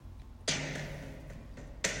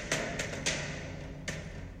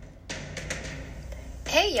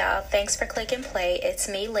Hey y'all, thanks for clicking play. It's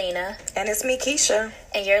me, Lena. And it's me, Keisha.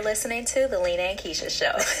 And you're listening to The Lena and Keisha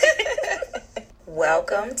Show.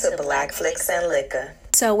 Welcome to Black Flicks and Liquor.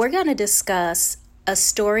 So we're going to discuss a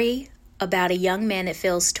story about a young man that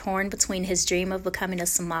feels torn between his dream of becoming a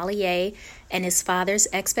sommelier and his father's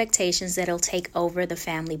expectations that he'll take over the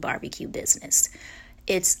family barbecue business.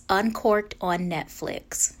 It's Uncorked on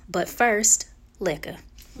Netflix. But first, liquor.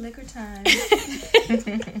 Liquor time.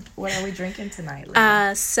 What are we drinking tonight?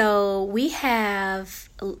 So we have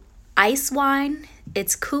ice wine.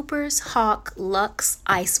 It's Cooper's Hawk Lux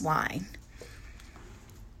Ice Wine.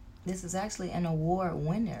 This is actually an award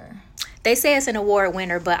winner. They say it's an award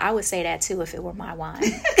winner, but I would say that too if it were my wine.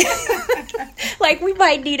 Like, we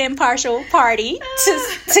might need an impartial party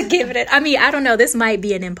to give it I mean, I don't know. This might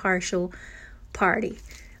be an impartial party.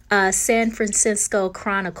 San Francisco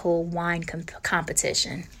Chronicle wine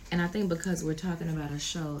competition. And I think because we're talking about a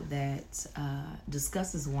show that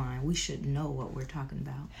discusses wine, we should know what we're talking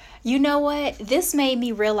about. You know what? This made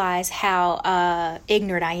me realize how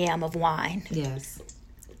ignorant I am of wine. Yes.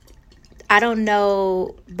 I don't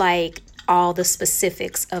know, like, all the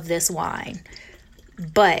specifics of this wine.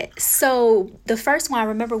 But, so, the first wine,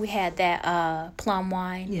 remember we had that plum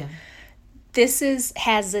wine? Yeah. This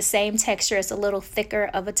has the same texture. It's a little thicker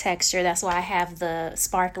of a texture. That's why I have the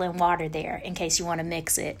sparkling water there, in case you want to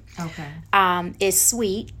mix it. Okay. It's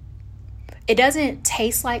sweet. It doesn't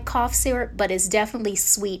taste like cough syrup, but it's definitely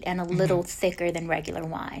sweet and a little thicker than regular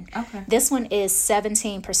wine. Okay. This one is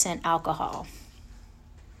 17% alcohol.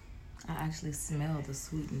 I actually smell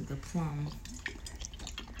the plum.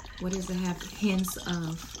 What does it have hints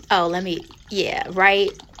of? Oh, let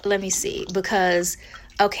me see. Because,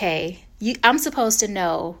 okay, I'm supposed to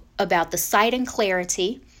know about the sight and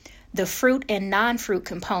clarity, the fruit and non-fruit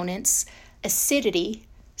components, acidity,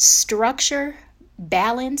 structure,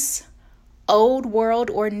 balance, old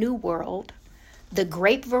world or new world, the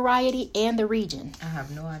grape variety, and the region. I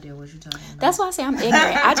have no idea what you're talking about. That's why I say I'm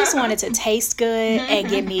ignorant. I just want it to taste good and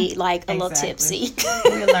give me like a little tipsy.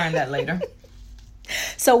 We'll learn that later.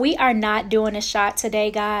 So we are not doing a shot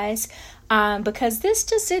today, guys, because this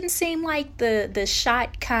just didn't seem like the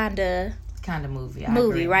shot kind of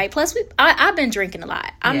movie, right? Plus, I've been drinking a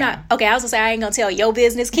lot. I was gonna say I ain't gonna tell your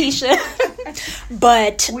business, Keisha.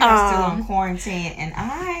 But we are still in quarantine, and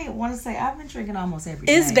I want to say I've been drinking almost every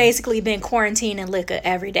day. It's basically been quarantine and liquor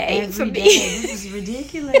every day for me. This is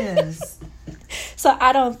ridiculous. So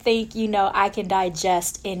I don't think I can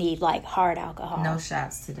digest any like hard alcohol. No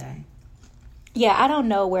shots today. Yeah, I don't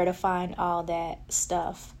know where to find all that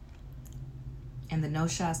stuff. And the no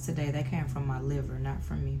shots today, that came from my liver, not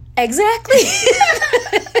from me. Exactly.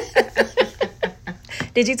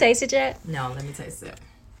 Did you taste it yet? No, let me taste it.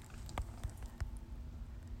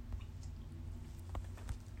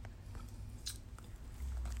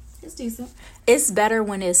 It's decent. It's better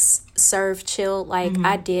when it's served chilled. Like,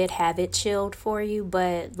 I did have it chilled for you,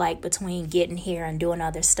 but like between getting here and doing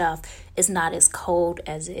other stuff, it's not as cold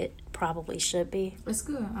as it probably should be. It's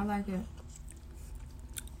good. I like it.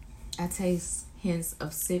 I taste hints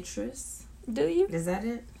of citrus. Do you? Is that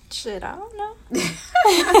it? Shit, I don't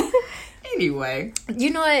know. Anyway. You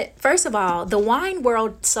know what? First of all, the wine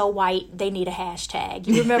world so white, they need a hashtag.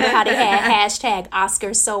 You remember how they had hashtag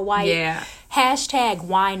Oscars so white? Yeah. Hashtag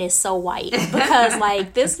wine is so white. Because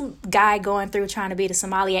like this guy going through trying to be the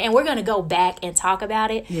sommelier, and we're going to go back and talk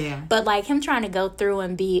about it. Yeah. But like him trying to go through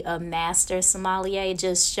and be a master sommelier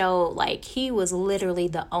just showed like he was literally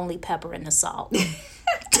the only pepper in the salt.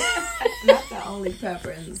 Not the only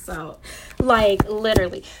pepper in the salt. Like,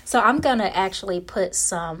 literally. So I'm going to actually put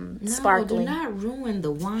some sparkling. No, do not ruin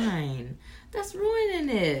the wine. That's ruining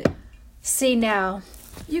it. See, now.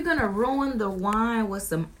 You're going to ruin the wine with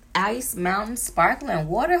some Ice Mountain sparkling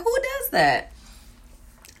water? Who does that?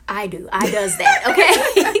 I do. I does that,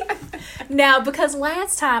 okay? Now, because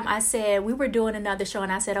last time I said we were doing another show,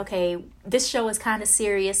 and I said, okay, this show is kind of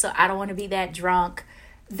serious, so I don't want to be that drunk.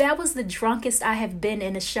 That was the drunkest I have been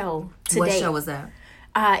in a show to What date. show was that?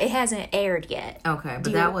 It hasn't aired yet. Okay,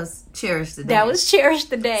 but that was Cherish the Day. That was Cherish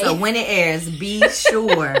the Day. So when it airs, be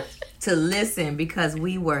sure to listen because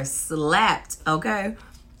we were slapped, okay?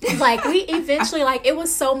 Like, we eventually, like, it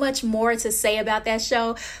was so much more to say about that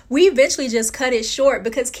show. We eventually just cut it short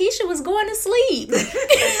because Keisha was going to sleep.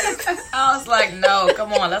 I was like, no,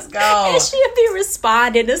 come on, let's go. And she'd be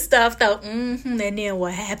responding to stuff, though. And then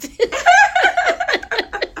what happened?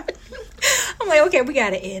 I'm like, okay, we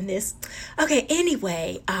got to end this. Okay,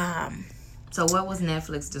 anyway. So what was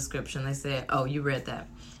Netflix description? They said, oh, you read that.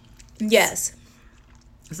 Yes.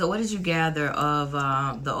 So what did you gather of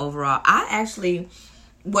the overall?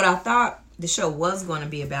 What I thought the show was going to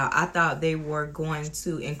be about. I thought they were going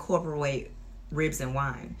to incorporate ribs and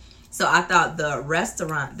wine. So I thought the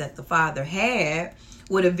restaurant that the father had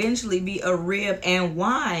would eventually be a rib and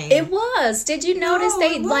wine. It was. Did you notice No,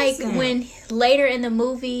 it wasn't. when later in the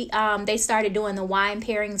movie they started doing the wine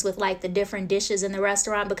pairings with like the different dishes in the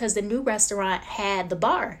restaurant because the new restaurant had the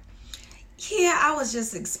bar. Yeah, I was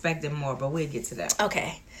just expecting more, but we'll get to that.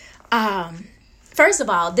 Okay. First of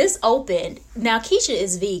all, this opened. Now Keisha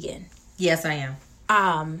is vegan. Yes, I am.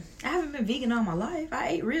 I haven't been vegan all my life. I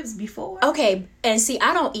ate ribs before. Okay, and see,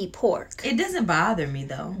 I don't eat pork. It doesn't bother me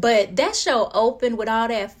though. But that show opened with all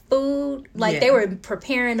that food. Like they were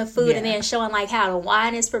preparing the food and then showing like how the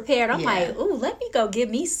wine is prepared. I'm like, ooh, let me go get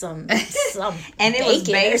me some And it was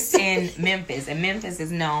based in Memphis. And Memphis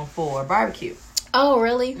is known for barbecue. Oh,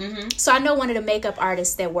 really? Mm-hmm. So I know one of the makeup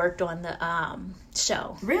artists that worked on the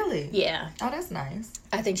show. Really? Yeah. Oh, that's nice.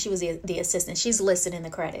 I think she was the assistant. She's listed in the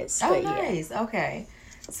credits. Oh, nice. Yeah. Okay.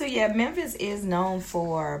 So, yeah, Memphis is known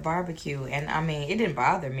for barbecue. And, I mean, it didn't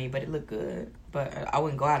bother me, but it looked good. But I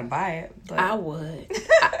wouldn't go out and buy it. But I would.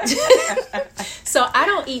 So, I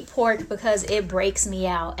don't eat pork because it breaks me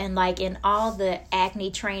out. And, like, in all the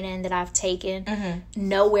acne training that I've taken,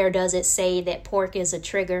 nowhere does it say that pork is a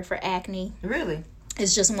trigger for acne. Really?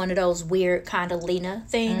 It's just one of those weird kind of Lena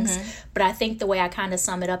things. But I think the way I kind of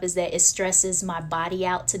sum it up is that it stresses my body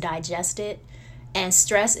out to digest it. And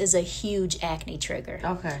stress is a huge acne trigger.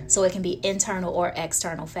 Okay. So it can be internal or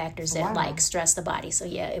external factors that like stress the body. So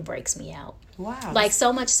yeah, it breaks me out. Wow. Like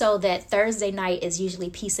so much so that Thursday night is usually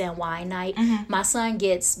pizza and wine night. My son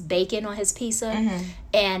gets bacon on his pizza.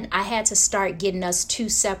 And I had to start getting us 2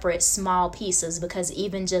 separate small pieces because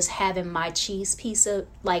even just having my cheese pizza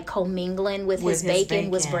like commingling with his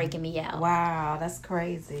bacon was breaking me out. Wow, that's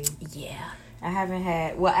crazy. Yeah. I haven't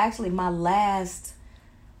had, well, actually my last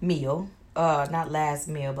meal, not last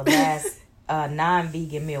meal, but last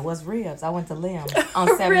non-vegan meal was ribs. I went to Lim's on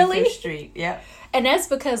 75th Really? Street. Yep. And that's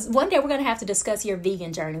because one day we're going to have to discuss your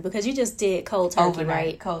vegan journey because you just did cold turkey, Overnight,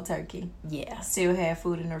 right? cold turkey. Yeah. Still had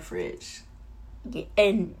food in her fridge.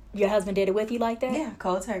 And your husband did it with you like that? Yeah,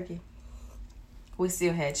 cold turkey. We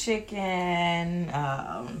still had chicken,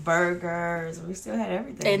 burgers. We still had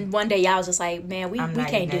everything. And one day y'all was just like, man, we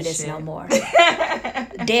can't do this no more.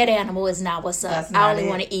 Dead Dead animal is not what's up. That's I not only it.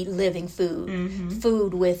 want to eat living food.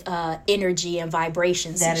 Food with energy and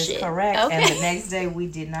vibrations That and is shit. correct. Okay. And the next day we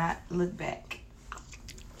did not look back.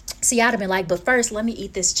 See, I'd have been like, but first let me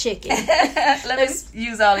eat this chicken. Let me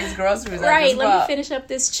use all these groceries. Right, let me finish up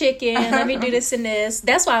this chicken. Let me do this and this.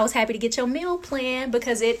 That's why I was happy to get your meal plan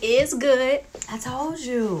because it is good. I told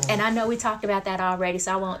you. And I know we talked about that already,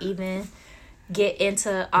 so I won't even get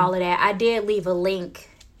into all of that. I did leave a link.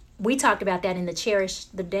 We talked about that in the Cherish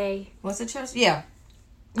the Day. Was it church? Yeah.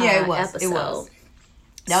 Yeah, it was. Episode. It was.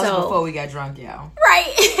 That was before we got drunk, y'all.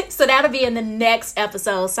 Right. So that'll be in the next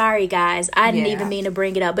episode. Sorry, guys. I didn't even mean to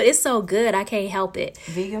bring it up, but it's so good. I can't help it.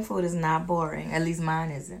 Vegan food is not boring. At least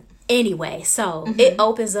mine isn't. Anyway, so it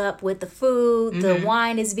opens up with the food. The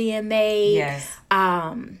wine is being made. Yes.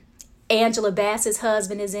 Angela Bassett's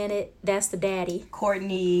husband is in it. That's the daddy.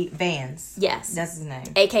 Courtney Vance. Yes. That's his name.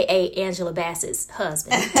 AKA Angela Bassett's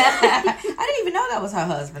husband. I didn't even know that was her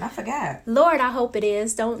husband. I forgot. Lord, I hope it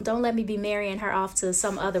is. Don't let me be marrying her off to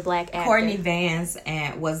some other black actor. Courtney Vance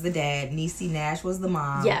was the dad. Niecy Nash was the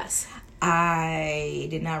mom. Yes. I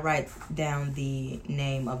did not write down the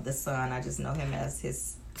name of the son. I just know him as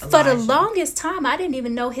his Elijah. For the longest time, I didn't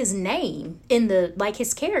even know his name in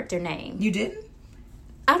his character name. You didn't?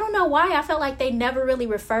 I don't know why. I felt like they never really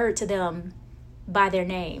referred to them by their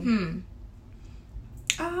name.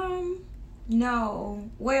 No.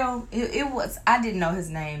 Well, it was. I didn't know his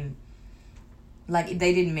name. Like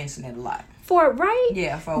they didn't mention it a lot. Right?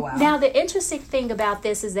 Yeah, for a while. Now the interesting thing about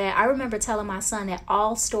this is that I remember telling my son that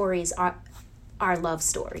all stories are love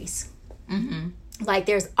stories. Like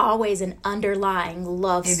there's always an underlying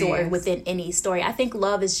love story within any story. I think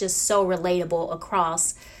love is just so relatable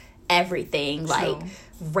across everything. Like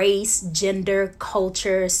race, gender,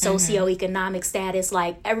 culture, socioeconomic status.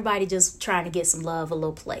 Like everybody just trying to get some love, a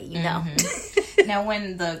little play, you know. Now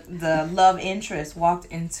when the love interest walked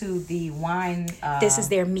into the wine, this is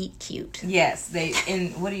their meet cute. Yes,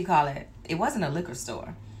 what do you call it? It wasn't a liquor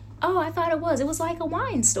store. Oh, I thought it was. It was like a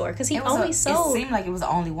wine store because he only It sold. seemed like it was the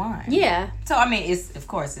only wine. Yeah. So I mean, it's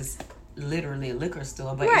literally a liquor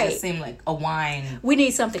store, but it just seemed like a wine. We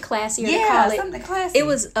need something classier to call it. Something classy. It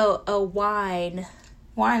was a wine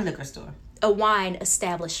liquor store. A wine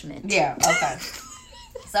establishment. Yeah. Okay.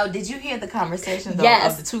 So did you hear the conversation though,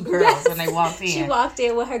 Yes. of the two girls when they walked in? She walked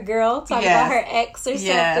in with her girl talking about her ex or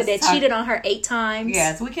something that cheated on her 8 times.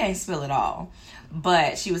 Yes, we can't spill it all.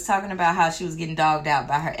 But she was talking about how she was getting dogged out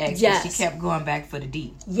by her ex. Yes. But she kept going back for the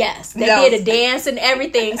D. Yes. They did a dance and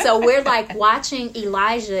everything. So we're like watching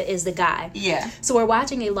Elijah is the guy. Yeah. So we're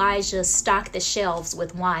watching Elijah stock the shelves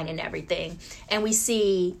with wine and everything. And we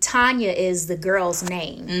see Tanya is the girl's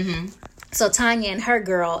name. Mm-hmm. So Tanya and her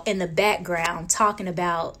girl in the background talking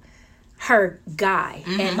about her guy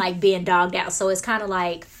and like being dogged out. So it's kind of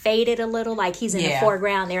like faded a little, like he's in the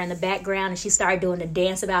foreground, they're in the background, and she started doing the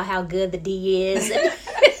dance about how good the D is. It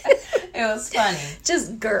was funny.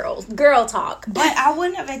 Just girl talk. But I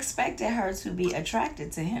wouldn't have expected her to be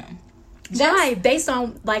attracted to him. Why? Based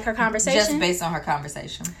on like her conversation? Just based on her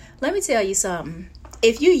conversation. Let me tell you something.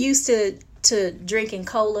 If you used to drinking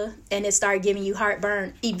cola and it started giving you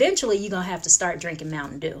heartburn, eventually you're going to have to start drinking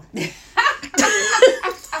Mountain Dew.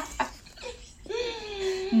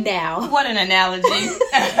 Now. What an analogy.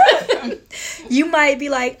 You might be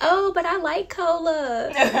like, oh, but I like cola.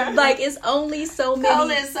 Like, it's only so many.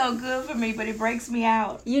 Cola is so good for me, but it breaks me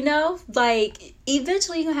out. You know? Like,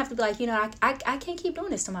 eventually you're going to have to be like, you know, I can't keep doing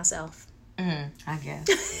this to myself. I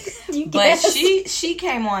guess. You but guess? she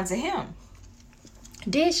came on to him.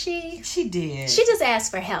 Did she? She did. She just asked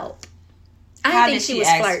for help. I think she was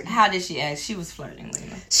flirting. How did she ask? She was flirting,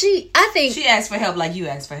 Lena. I think she asked for help like you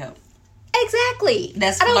asked for help. Exactly.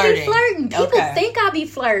 That's flirting. I don't be flirting. People okay. think I be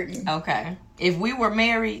flirting. Okay. If we were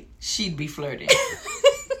married, she'd be flirting.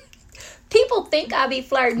 People think I be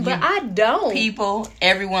flirting, but I don't. People,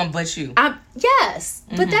 everyone but you. Yes,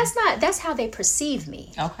 but that's how they perceive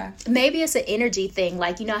me. Okay. Maybe it's an energy thing.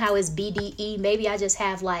 Like, you know how it's BDE? Maybe I just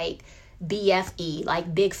have like BFE,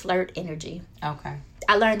 like big flirt energy. Okay.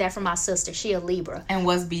 I learned that from my sister. She a Libra. And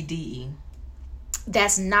what's BDE?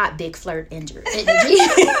 That's not big flirt energy.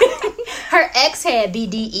 Her ex had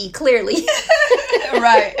BDE, clearly.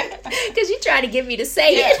 Right. Because you tried to get me to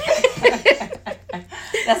say it.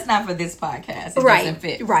 That's not for this podcast. It right, doesn't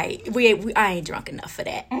fit. Right. I ain't drunk enough for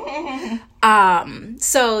that.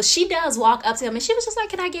 So she does walk up to him and she was just like,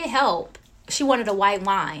 can I get help? She wanted a white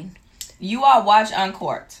wine. You all watch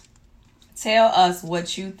Uncorked. Tell us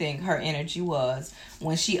what you think her energy was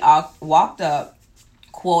when she walked up,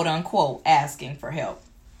 quote unquote, asking for help.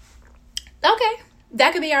 Okay.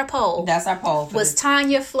 That could be our poll. That's our poll. Was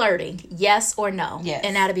Tanya flirting? Yes or no? Yes.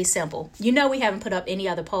 And that'll be simple. You know we haven't put up any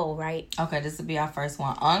other poll, right? Okay, this will be our first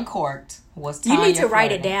one. Uncorked. Was Tanya You need to flirting?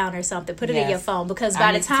 write it down or something. Put it in your phone because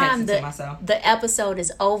by the time the episode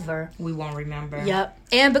is over, we won't remember. Yep.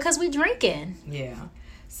 And because we drinking. Yeah.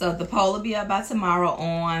 So the poll will be up by tomorrow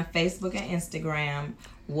on Facebook and Instagram.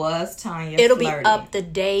 Was Tanya It'll flirting? Be up the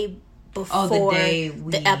day before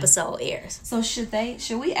the episode airs. So should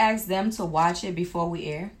we ask them to watch it before we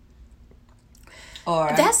air?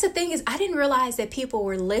 Or that's the thing is I didn't realize that people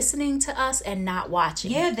were listening to us and not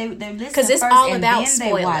watching. Yeah, they listen because it's first all and about then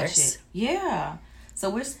spoilers. They watch it. Yeah. So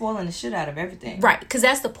we're spoiling the shit out of everything. Right, because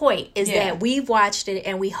that's the point, is that we've watched it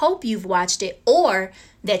and we hope you've watched it or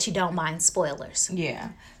that you don't mind spoilers. Yeah.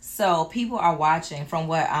 So people are watching, from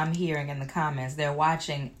what I'm hearing in the comments, they're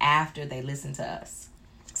watching after they listen to us.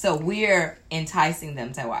 So we're enticing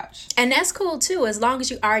them to watch. And that's cool too, as long as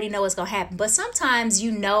you already know what's going to happen. But sometimes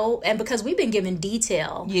you know, and because we've been given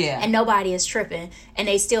detail, and nobody is tripping, and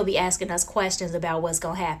they still be asking us questions about what's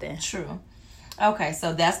going to happen. True. Okay,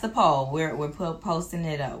 so that's the poll. We're posting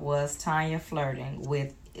it up. Was Tanya flirting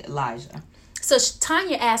with Elijah? So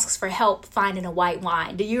Tanya asks for help finding a white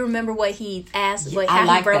wine. Do you remember what he asked?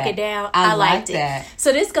 How he broke it down? I liked it. That.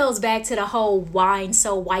 So this goes back to the whole wine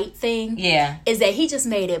so white thing. Yeah. Is that he just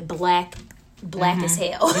made it black as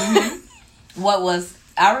hell. Mm-hmm. What was,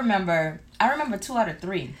 I remember 2 out of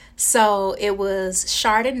 3. So it was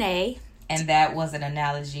Chardonnay. And that was an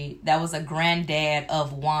analogy. That was a granddad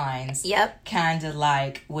of wines. Yep. Kind of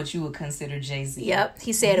like what you would consider Jay-Z. Yep.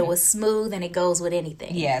 He said it was smooth and it goes with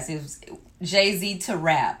anything. Yes. It was Jay-Z to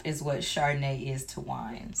rap is what Chardonnay is to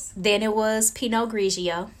wines. Then it was Pinot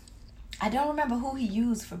Grigio. I don't remember who he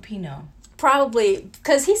used for Pinot. Probably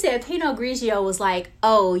because he said Pinot Grigio was like,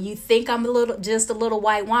 oh, you think I'm just a little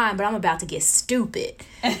white wine, but I'm about to get stupid.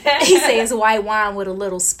 He says white wine with a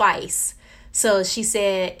little spice. So he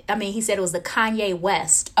said it was the Kanye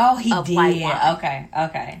West of did. White wine.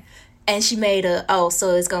 Okay. And she made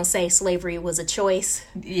so it's going to say slavery was a choice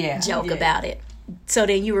joke about it. So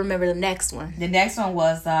then you remember the next one. The next one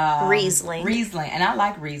was Riesling. And I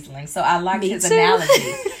like Riesling. So I liked his too.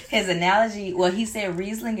 analogy. His analogy, well, he said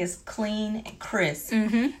Riesling is clean and crisp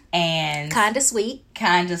and kind of sweet.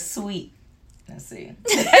 Let's see.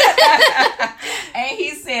 And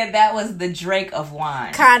he said that was the Drake of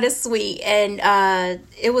wine. Kind of sweet. And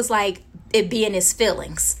it was like it being his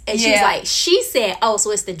feelings. And she was like, she said, oh,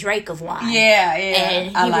 so it's the Drake of wine. Yeah.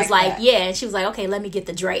 And he was like, yeah. And she was like, okay, let me get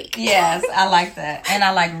the Drake. Yes, I like that. And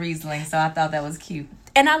I like Riesling, so I thought that was cute.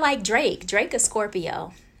 And I like Drake. Drake is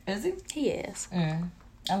Scorpio. Is he? He is.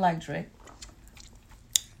 I like Drake.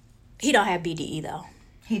 He don't have BDE, though.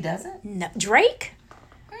 He doesn't? No. Drake?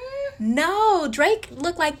 No, Drake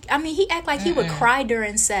looked like, he act like he would cry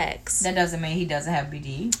during sex. That doesn't mean he doesn't have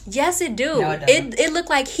BDE. Yes, it do. No, it doesn't. It looked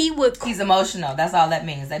like he would. He's emotional. That's all that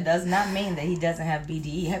means. That does not mean that he doesn't have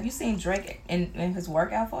BDE. Have you seen Drake in his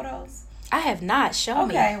workout photos? I have not. Show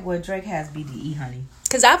me. Okay, well, Drake has BDE, honey.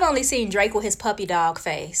 Because I've only seen Drake with his puppy dog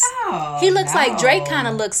face. Oh, he looks like Drake kind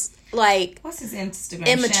of looks like... What's his Instagram?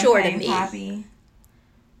 Immature Champagne to me. Poppy?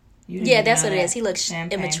 Yeah, that's what it is. He looks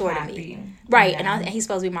Champagne immature Poppy. to me. Right, Yeah. and he's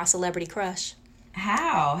supposed to be my celebrity crush.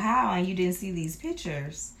 How? And you didn't see these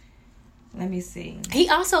pictures? Let me see. He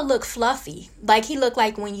also looked fluffy. Like, he looked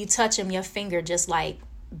like when you touch him, your finger just, like,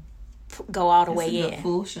 go all the way in.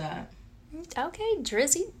 Full shot. Okay,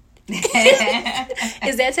 Drizzy.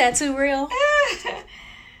 Is that tattoo real?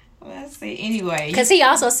 Let's see. Anyway. Because he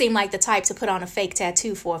also seemed like the type to put on a fake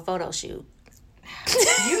tattoo for a photo shoot.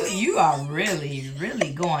 You are really,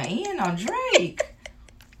 really going in on Drake.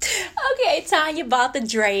 Okay, Tanya bought the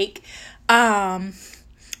Drake.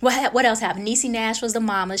 What else happened? Niecy Nash was the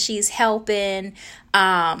mama. She's helping,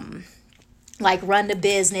 like, run the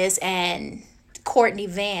business. And Courtney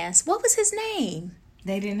Vance, what was his name?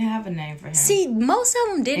 They didn't have a name for him. See, most of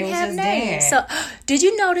them didn't have names. Dad. So, did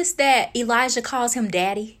you notice that Elijah calls him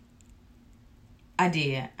Daddy? I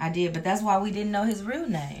did, but that's why we didn't know his real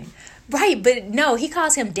name. Right, but no, he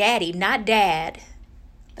calls him Daddy, not Dad.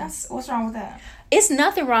 What's wrong with that? It's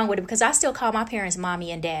nothing wrong with it because I still call my parents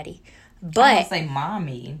Mommy and Daddy. I But don't say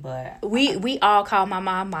Mommy, but we all call my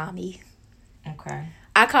mom Mommy. okay.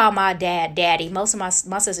 I call my dad Daddy. Most of my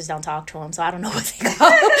sisters don't talk to him, so I don't know what they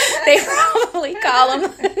call him. They probably call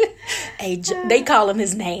him they call him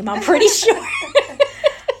his name, I'm pretty sure.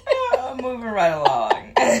 Moving right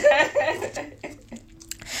along.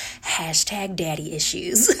 Hashtag daddy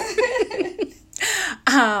issues.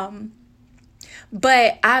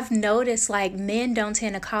 But I've noticed, like, men don't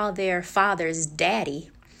tend to call their fathers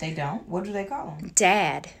daddy. They don't? What do they call him?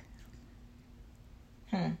 Dad.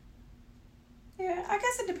 Yeah, I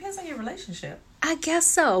guess it depends on your relationship. I guess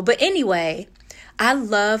so. But anyway, I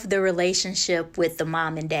love the relationship with the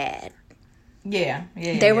mom and dad. Yeah.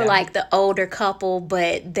 They were like the older couple,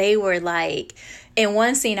 but they were like, in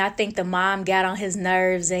one scene, I think the mom got on his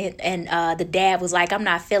nerves and the dad was like, I'm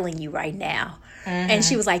not feeling you right now. And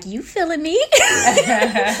she was like, you feeling me?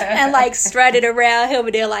 And like strutted around him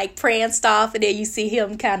and they're like pranced off, and then you see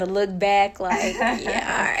him kind of look back like,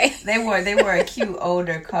 yeah, all right. They were a cute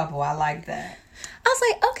older couple. I like that. I was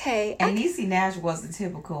like, okay. And Niecy Nash was the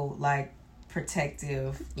typical, like,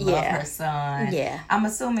 protective, love her son. Yeah. I'm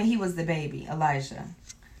assuming he was the baby, Elijah.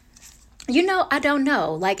 You know, I don't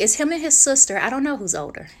know. Like, it's him and his sister. I don't know who's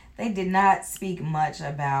older. They did not speak much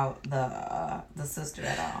about the sister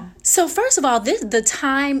at all. So, first of all, the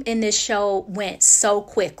time in this show went so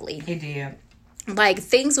quickly. It did. Like,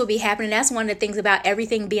 things will be happening. That's one of the things about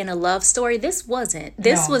everything being a love story. This wasn't.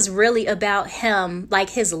 This was really about him, like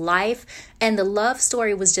his life, and the love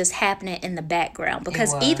story was just happening in the background.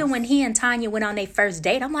 Because even when he and Tanya went on their first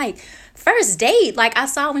date, I'm like, first date? Like, I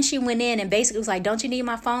saw when she went in and basically was like, don't you need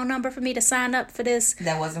my phone number for me to sign up for this?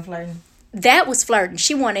 That wasn't flirting? That was flirting.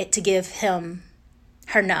 She wanted to give him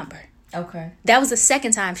her number. Okay. That was the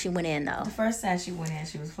second time she went in, though. The first time she went in,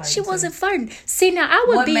 she was flirting. She wasn't flirting. See, now I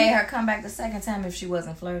would What made her come back the second time if she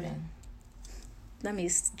wasn't flirting? Let me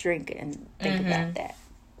drink and think about that.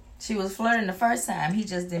 She was flirting the first time. He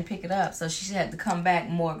just didn't pick it up, so she had to come back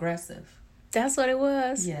more aggressive. That's what it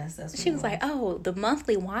was? Yes, that's what She was like, oh, the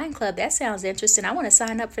monthly wine club, that sounds interesting. I want to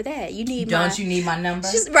sign up for that. You need Don't you need my number?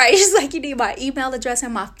 She's like, you need my email address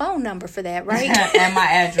and my phone number for that, right? And my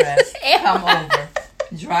address. Come over.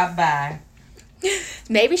 Drop by.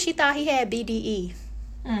 Maybe she thought he had BDE.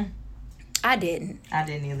 I didn't. I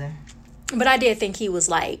didn't either. But I did think he was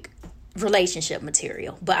like relationship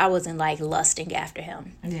material. But I wasn't like lusting after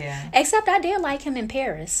him. Yeah. Except I did like him in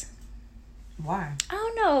Paris. Why? I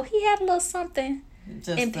don't know. He had a little something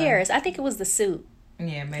in Paris. I think it was the suit.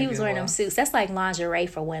 Yeah, maybe he was wearing them suits. That's like lingerie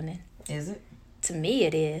for women. Is it? To me,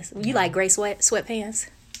 it is. You like gray sweatpants?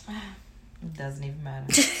 It doesn't even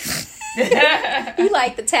matter. You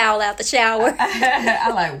like the towel out the shower?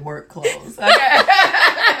 I like work clothes.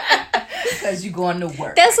 Okay? Because you going to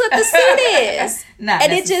work. That's what the suit is. Not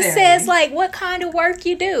and it just says like what kind of work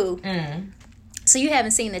you do. So you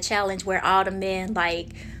haven't seen the challenge where all the men like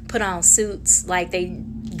put on suits, like they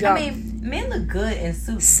go. I mean, men look good in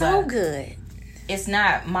suits. So good. It's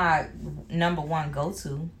not my number one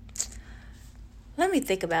go-to. Let me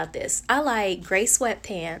think about this. I like gray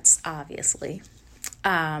sweatpants, obviously.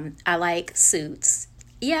 I like suits.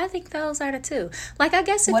 Yeah, I think those are the two. Like, I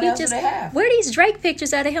guess if What you else just... do they have? Where are these Drake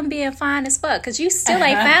pictures of him being fine as fuck? Because you still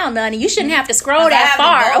ain't found none. And you shouldn't have to scroll that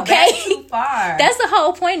far, okay? Too far. That's the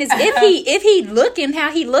whole point, is if he looking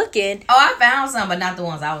how he looking... Oh, I found some, but not the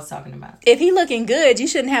ones I was talking about. If he looking good, you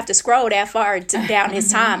shouldn't have to scroll that far down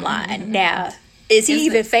his timeline. Now, is he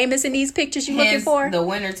even famous in these pictures you looking for? The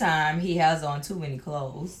wintertime, he has on too many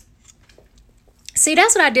clothes. See,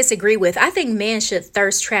 that's what I disagree with. I think men should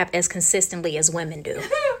thirst trap as consistently as women do.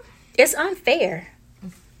 It's unfair.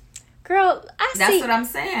 Girl, That's what I'm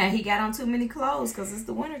saying. He got on too many clothes because it's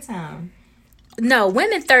the wintertime. No,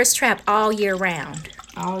 women thirst trap all year round.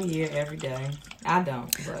 All year, every day. I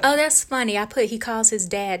don't. But. Oh, that's funny. He calls his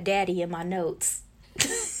dad daddy in my notes.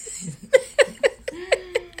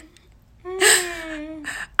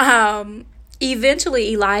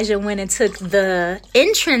 Eventually Elijah went and took the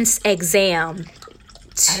entrance exam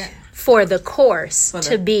for the course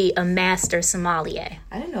to be a master sommelier.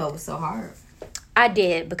 I didn't know it was so hard. I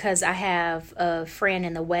did, because I have a friend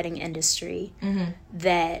in the wedding industry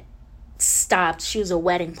that stopped. She was a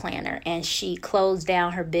wedding planner, and she closed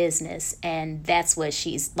down her business, and that's what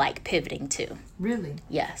she's like pivoting to. Really?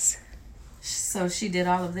 Yes. So she did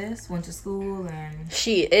all of this, went to school, and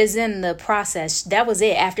she is in the process. That was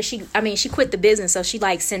it. After she quit the business, so she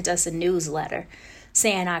like sent us a newsletter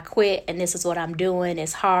saying, I quit and this is what I'm doing.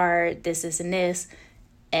 It's hard, this, and this.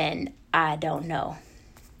 And I don't know.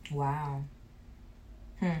 Wow.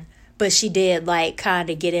 But she did like kind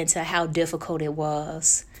of get into how difficult it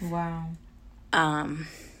was. Wow.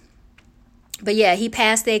 But yeah, he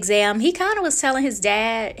passed the exam. He kind of was telling his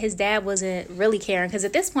dad wasn't really caring, because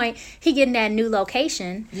at this point he getting that new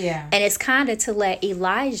location. Yeah. And it's kind of to let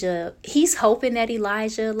Elijah, he's hoping that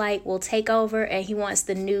Elijah like will take over, and he wants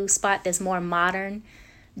the new spot that's more modern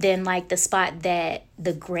than like the spot that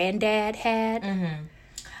the granddad had. Mm-hmm.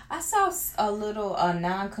 I saw a little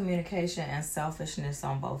non-communication and selfishness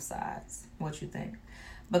on both sides. What you think?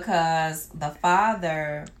 Because the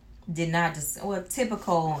father did not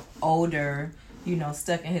typical older,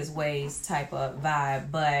 stuck in his ways type of vibe,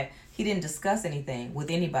 but he didn't discuss anything with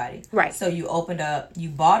anybody. Right. So you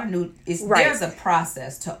bought a new, there's a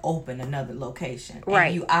process to open another location. Right.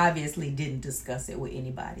 And you obviously didn't discuss it with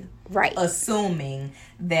anybody. Right. Assuming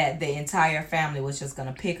that the entire family was just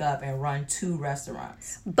going to pick up and run 2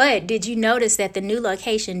 restaurants. But did you notice that the new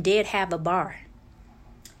location did have a bar?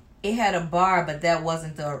 It had a bar, but that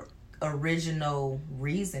wasn't the original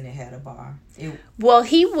reason it had a bar.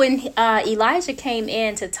 When Elijah came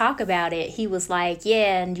in to talk about it, he was like,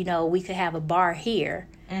 yeah, and we could have a bar here.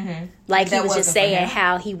 Mm-hmm. Like he was just saying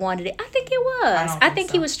how he wanted it. I think it was. I think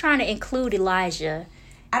he was trying to include Elijah.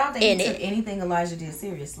 I don't think he took anything Elijah did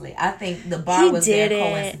seriously. I think the bar was there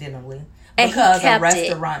coincidentally, because a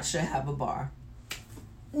restaurant should have a bar.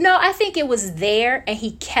 No, I think it was there, and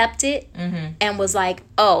he kept it and was like,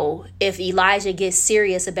 oh, if Elijah gets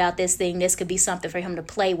serious about this thing, this could be something for him to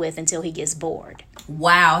play with until he gets bored.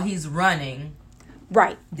 Wow, he's running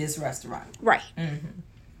this restaurant. Right. Mm-hmm.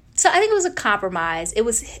 So I think it was a compromise. It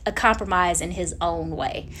was a compromise in his own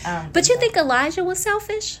way. But you think Elijah was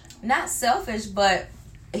selfish? Not selfish, but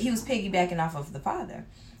he was piggybacking off of the father.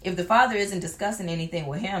 If the father isn't discussing anything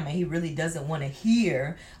with him and he really doesn't want to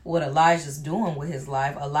hear what Elijah's doing with his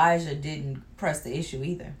life, Elijah didn't press the issue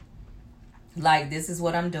either. Like, this is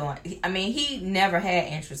what I'm doing. I mean, he never had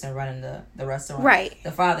interest in running the restaurant. Right.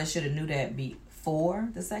 The father should have knew that before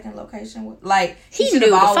the second location. Like, he should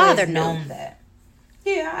have always known that.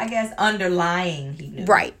 Yeah, I guess underlying he knew.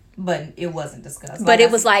 Right. But it wasn't discussed. But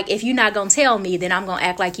it was like, if you're not going to tell me, then I'm going to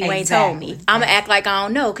act like you ain't told me. I'm going to act like I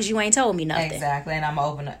don't know because you ain't told me nothing. Exactly. And I'm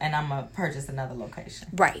going to purchase another location.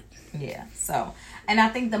 Right. Yeah. So, and I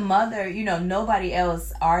think the mother, nobody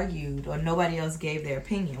else argued or nobody else gave their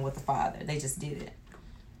opinion with the father. They just did it.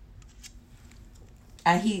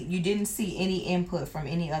 You didn't see any input from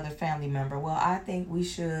any other family member. Well, I think we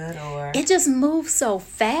should, or it just moved so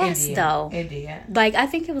fast, though. It did. Like, I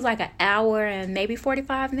think it was like an hour and maybe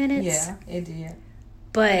 45 minutes. Yeah, it did.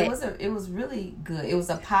 But it was really good. It was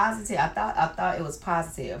a positive. I thought it was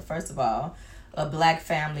positive. First of all, a black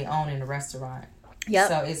family owning a restaurant. Yep.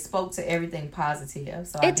 So it spoke to everything positive.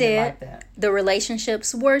 So I did like that. The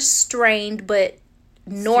relationships were strained, but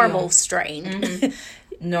normal strained. Mm-hmm.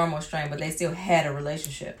 Normal strain, but they still had a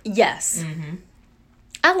relationship. Yes. Mm-hmm.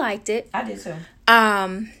 I liked it. I did too.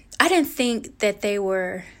 I didn't think that they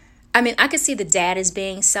were... I mean, I could see the dad as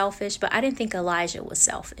being selfish, but I didn't think Elijah was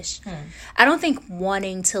selfish. I don't think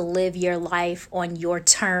wanting to live your life on your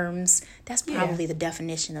terms, that's probably the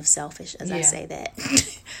definition of selfish, as I say that.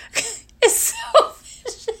 It's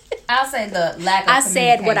selfish. I'll say the lack of I communication.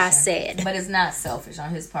 said what I said. But it's not selfish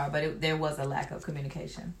on his part, but there was a lack of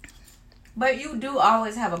communication. But you do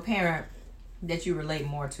always have a parent that you relate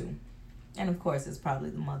more to. And of course, it's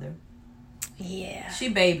probably the mother. Yeah. She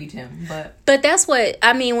babied him, but that's what,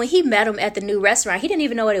 I mean, when he met him at the new restaurant, he didn't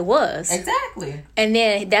even know what it was. Exactly. And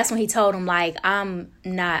then that's when he told him, like, I'm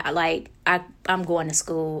not, like, I'm going to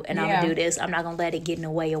school and I'm going to do this. I'm not going to let it get in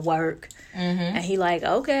the way of work. And he like,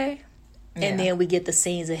 okay. And then we get the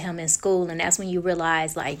scenes of him in school, and that's when you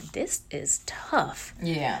realize, like, this is tough.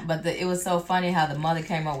 Yeah, but it was so funny how the mother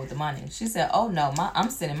came up with the money. She said, oh, no, I'm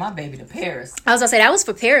sending my baby to Paris. I was going to say, that was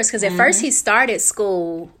for Paris, because at first he started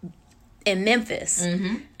school in Memphis,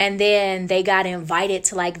 and then they got invited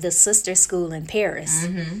to, like, the sister school in Paris.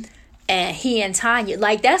 And he and Tanya,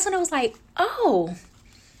 like, that's when I was like, oh,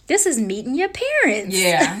 this is meeting your parents.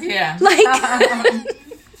 Yeah. Like,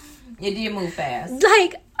 it did move fast.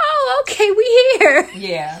 Like, oh, okay, we here.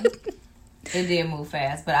 Yeah. It did move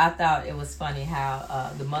fast, but I thought it was funny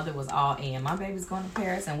how the mother was all in. My baby's going to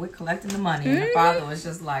Paris, and we're collecting the money. And the father was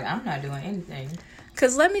just like, I'm not doing anything.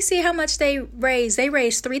 Because let me see how much they raised. They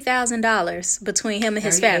raised $3,000 between him and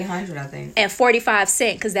his family. $3,800, I think. And 45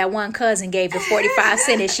 cents, because that one cousin gave the 45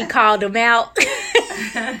 cents and she called him out.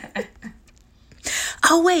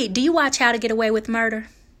 Oh, wait. Do you watch How to Get Away with Murder?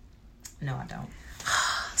 No, I don't.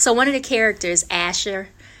 So one of the characters, Asher.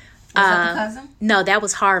 Was that the cousin? No, that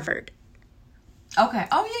was Harvard. Okay.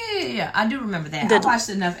 Oh, yeah. I do remember that. I watched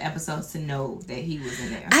enough episodes to know that he was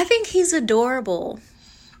in there. I think he's adorable.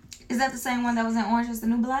 Is that the same one that was in Orange is the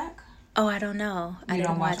New Black? Oh, I don't know. I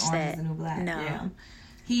didn't watch that. Orange is the New Black? No. Yeah.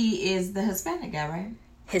 He is the Hispanic guy, right?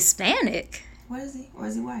 Hispanic? What is he? Or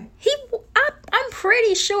is he white? I'm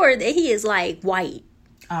pretty sure that he is, like, white.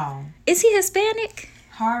 Oh. Is he Hispanic?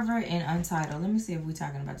 Harvard and Untitled. Let me see if we're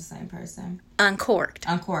talking about the same person. Uncorked.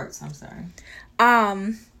 Uncorked. I'm sorry.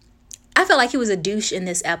 I felt like he was a douche in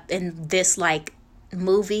this like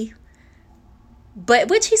movie, but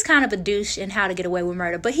which he's kind of a douche in How to Get Away with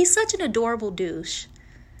Murder. But he's such an adorable douche.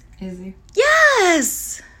 Is he?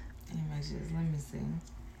 Yes. Images. Let me see.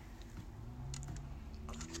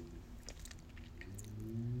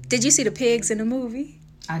 Did you see the pigs in the movie?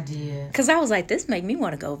 I did. Because I was like, this make me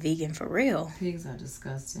want to go vegan for real. Pigs are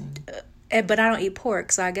disgusting. But I don't eat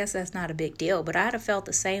pork, so I guess that's not a big deal. But I'd have felt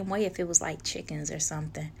the same way if it was like chickens or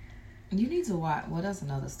something. You need to watch. Well, that's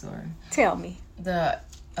another story. Tell me.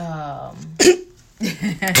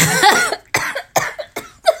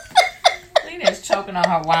 Lena's choking on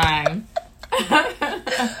her wine.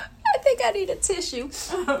 I think I need a tissue.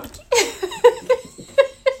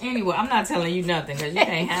 Anyway, I'm not telling you nothing because you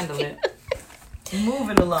can't handle it.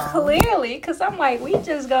 Moving along. Clearly, because I'm like, we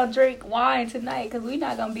just gonna drink wine tonight because we're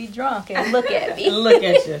not gonna be drunk. And look at me. Look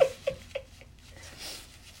at you.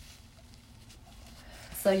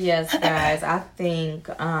 So yes, guys, I think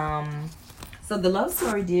so the love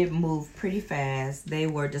story did move pretty fast. They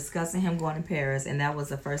were discussing him going to Paris, and that was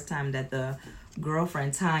the first time that the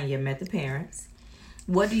girlfriend Tanya met the parents.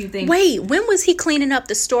 What do you think? Wait, when was he cleaning up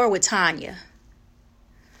the store with Tanya?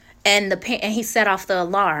 And he set off the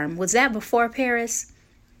alarm. Was that before Paris?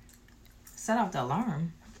 Set off the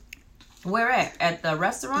alarm? Where at? At the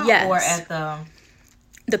restaurant? Yes. Or at the...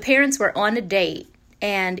 The parents were on a date,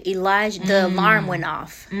 and Elijah, the alarm went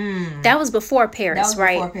off. That was before Paris,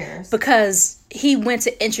 right? Before Paris. Because he went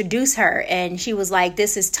to introduce her, and she was like,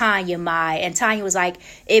 this is Tanya Mai. And Tanya was like,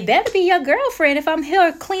 it better be your girlfriend if I'm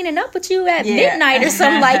here cleaning up with you at midnight or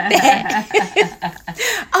something like that.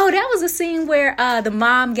 Oh, that was a scene where the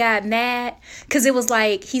mom got mad. Because it was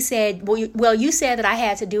like, he said, well, you said that I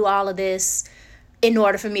had to do all of this in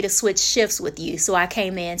order for me to switch shifts with you. So I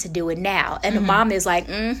came in to do it now. And the mom is like,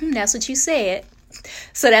 that's what you said.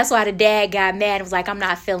 So that's why the dad got mad and was like, I'm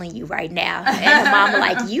not feeling you right now. And the mom was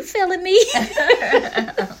like, you feeling me?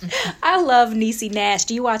 I love Niecy Nash.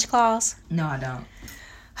 Do you watch Claws? No, I don't.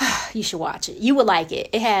 You should watch it. You would like it.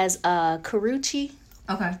 It has Karuchi.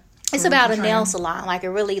 Okay. It's about a nail salon, like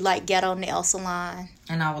a really like ghetto nail salon.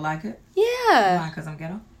 And I would like it? Yeah. Why, because I'm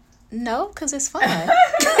ghetto? No, because it's fun.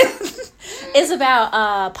 It's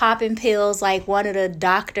about popping pills. Like one of the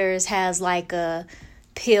doctors has like a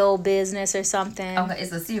pill business or something. Okay,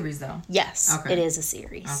 it's a series though. Yes, okay. It is a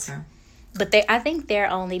series. Okay. But I think they're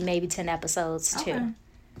only maybe 10 episodes too. Okay.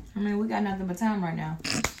 I mean, we got nothing but time right now.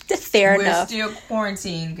 Fair enough. We're still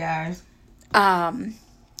quarantined, guys.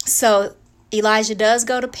 So Elijah does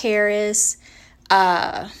go to Paris.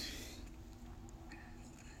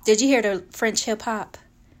 Did you hear the French hip hop?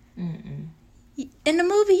 Mm-mm. In the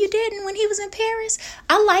movie, you didn't when he was in Paris?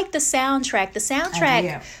 I like the soundtrack. The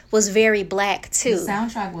soundtrack was very black, too. The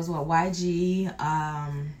soundtrack was what? YG,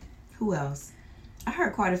 who else? I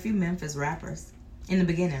heard quite a few Memphis rappers in the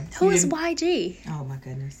beginning. Who is YG? Oh, my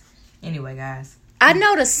goodness. Anyway, guys. I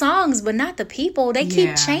know the songs, but not the people. They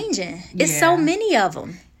keep changing. It's so many of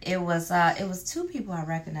them. It was two people I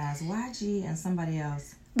recognized, YG and somebody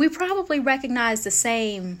else. We probably recognized the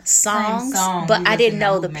same songs, but I didn't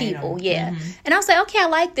know the people. Yeah. Mm-hmm. And I was like, okay, I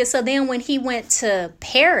like this. So then when he went to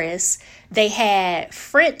Paris, they had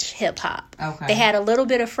French hip hop. Okay. They had a little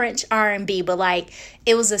bit of French R&B, but like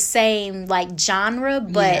it was the same like genre,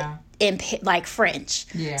 but in like French.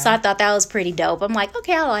 Yeah. So I thought that was pretty dope. I'm like,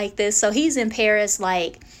 okay, I like this. So he's in Paris,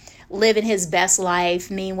 like living his best life.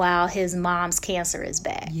 Meanwhile, his mom's cancer is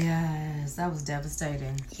back. Yes, that was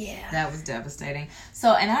devastating. Yeah. That was devastating.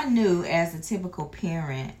 So, and I knew as a typical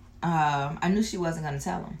parent, I knew she wasn't going to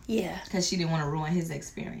tell him. Yeah. Because she didn't want to ruin his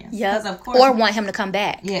experience. Yeah. Of course, or want him to come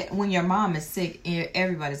back. Yeah. When your mom is sick,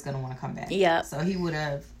 everybody's going to want to come back. Yeah. So he would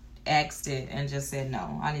have asked it and just said,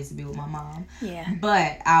 no, I need to be with my mom. Yeah.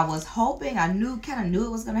 But I was hoping, kind of knew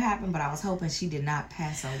it was going to happen, but I was hoping she did not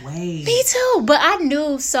pass away. Me too. But I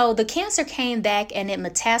knew, so the cancer came back and it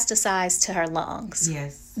metastasized to her lungs.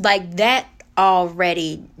 Yes. Like that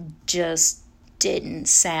already just didn't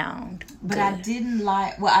sound But good. I didn't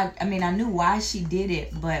like, well, I mean, I knew why she did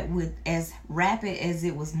it, but with as rapid as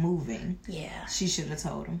it was moving, she should have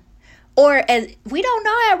told him. Or as we don't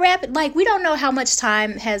know how rapid, like we don't know how much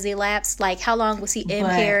time has elapsed. Like how long was he in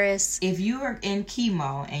Paris? If you're in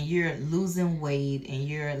chemo and you're losing weight and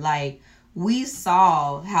you're like, we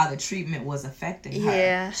saw how the treatment was affecting her.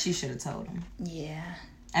 Yeah. She should have told him. Yeah.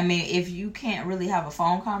 I mean, if you can't really have a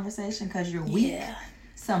phone conversation because you're weak,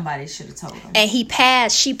 somebody should have told him.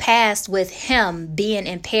 And she passed with him being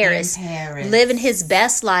in Paris, living his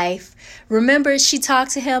best life. Remember, she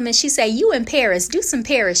talked to him and she said, you in Paris, do some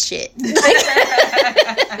Paris shit.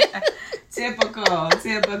 Typical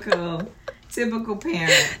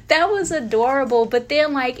parent. That was adorable. But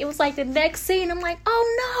then, like, it was like the next scene, I'm like,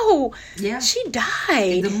 oh no. Yeah. She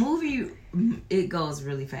died. The movie, it goes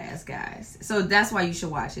really fast, guys. So that's why you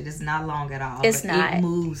should watch it. It's not long at all. It's not. It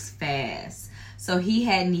moves fast. So he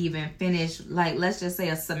hadn't even finished, like, let's just say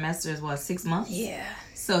a semester is 6 months? Yeah.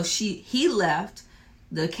 So he left,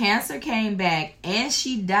 the cancer came back, and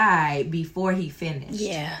she died before he finished.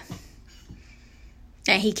 Yeah.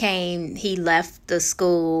 And he left the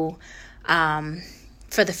school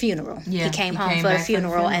for the funeral. Yeah, he came home for the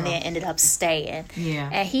funeral and then ended up staying. Yeah.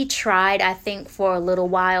 And he tried, I think, for a little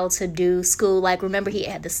while to do school. Like, remember he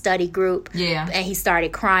had the study group? Yeah. And he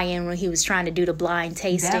started crying when he was trying to do the blind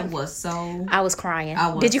tasting. That was so... I was crying.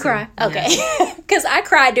 Did you cry? Yeah. Okay. Because I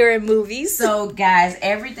cried during movies. So, guys,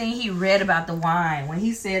 everything he read about the wine, when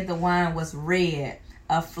he said the wine was red,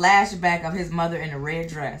 a flashback of his mother in a red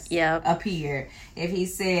dress appeared. If he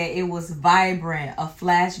said it was vibrant, a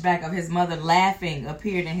flashback of his mother laughing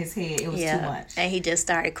appeared in his head. It was too much. And he just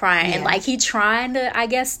started crying. And like he trying to, I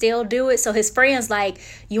guess, still do it. So his friends like,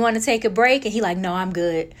 you want to take a break? And he like, no, I'm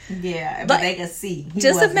good. Yeah, but they could see.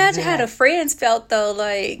 Just imagine how the friends felt though,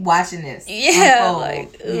 like watching this. Yeah. Unfold.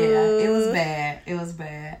 Like, it was bad. It was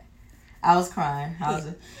bad. I was crying.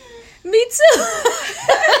 Me too.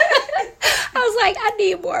 I was like, I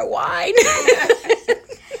need more wine.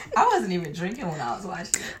 I wasn't even drinking when I was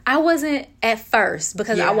watching it. I wasn't at first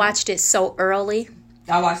because I watched it so early.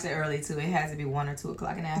 I watched it early too. It has to be 1 or 2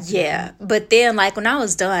 o'clock in the afternoon. Yeah, but then like when I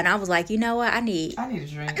was done, I was like, you know what? I need a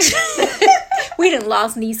drink. We done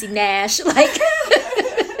lost Niecy Nash. Like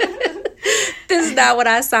this is not what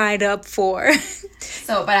I signed up for.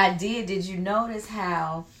 So, but I did. Did you notice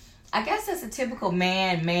how? I guess it's a typical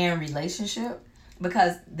man-man relationship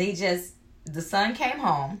because the son came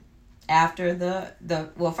home after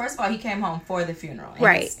well, first of all, he came home for the funeral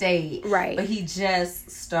and he stayed. Right. But he just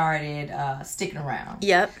started sticking around.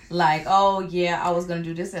 Yep. Like, oh, yeah, I was going to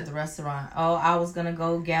do this at the restaurant. Oh, I was going to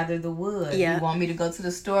go gather the wood. Yep. You want me to go to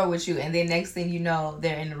the store with you? And then next thing you know,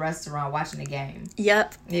 they're in the restaurant watching the game.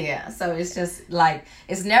 Yep. Yeah. So it's just like,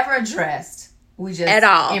 it's never addressed. We just at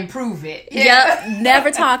all improve it. Yeah. Yep. Never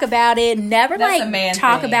talk about it. Never like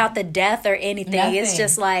talk about the death or anything. Nothing. It's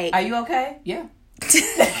just like, are you okay? Yeah.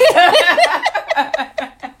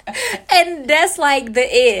 And that's like the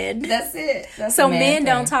end. That's it. That's so men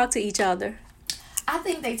don't talk to each other. I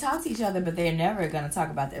think they talk to each other, but they're never going to talk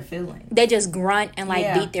about their feelings. They just grunt and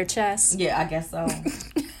like beat their chest. Yeah, I guess so.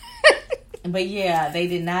 But yeah, they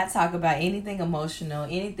did not talk about anything emotional,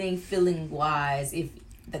 anything feeling wise. If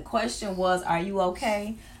the question was, are you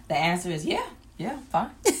okay? The answer is, yeah,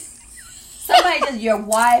 fine. Somebody just your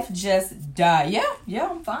wife just died. Yeah,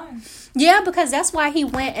 I'm fine. Yeah, because that's why he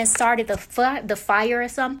went and started the fire or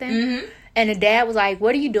something. Mm-hmm. And the dad was like,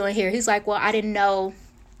 "What are you doing here?" He's like, "Well, I didn't know,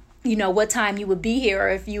 what time you would be here or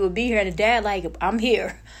if you would be here." And the dad like, "I'm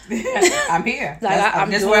here." I'm here. Like, I'm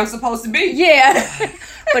that's where I'm supposed to be. Yeah.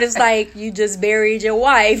 But it's like, you just buried your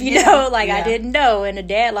wife, you know? Like, yeah. I didn't know. And the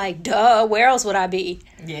dad like, duh, where else would I be?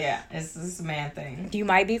 Yeah, it's a man thing. You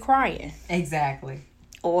might be crying. Exactly.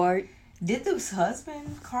 Or... Did the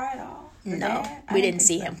husband cry at all? No. We didn't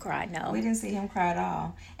see him cry, no. We didn't see him cry at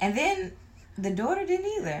all. And then the daughter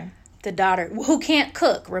didn't either. The daughter, who can't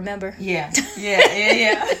cook, remember? Yeah.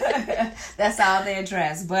 That's all they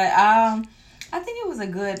addressed. But I think it was a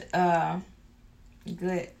good,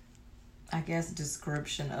 I guess,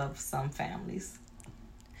 description of some families.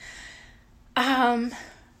 I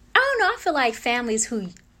don't know. I feel like families who,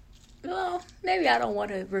 well, maybe I don't want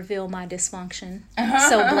to reveal my dysfunction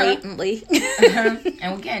so blatantly.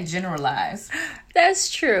 And we can't generalize. That's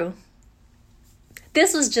true.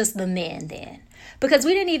 This was just the men then. Because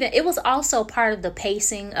we didn't even, it was also part of the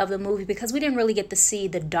pacing of the movie because we didn't really get to see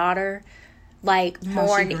the daughter like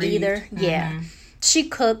mourn either. Mm-hmm. Yeah. She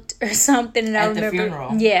cooked or something, and I remember the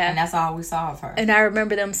funeral. Yeah. And that's all we saw of her. And I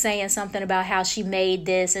remember them saying something about how she made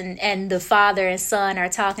this, and the father and son are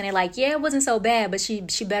talking. They're like, "Yeah, it wasn't so bad, but she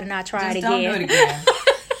better not try it again." Don't do it again.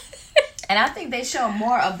 And I think they show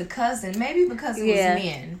more of the cousin, maybe because it was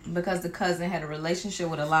men, because the cousin had a relationship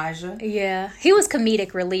with Elijah. Yeah, he was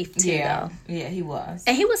comedic relief too, though. Yeah, he was.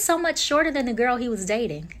 And he was so much shorter than the girl he was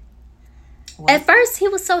dating. What? At first, he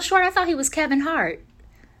was so short, I thought he was Kevin Hart.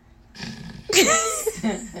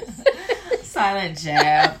 Silent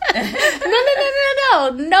jab.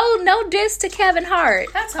 No diss to Kevin Hart.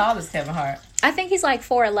 How tall is Kevin Hart? I think he's like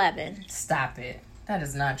 4'11". Stop it. That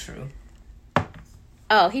is not true.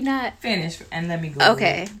 Oh, he not. Finish and let me go.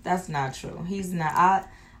 Okay. That's not true. He's not.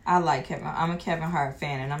 I like Kevin. I'm a Kevin Hart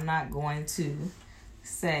fan, and I'm not going to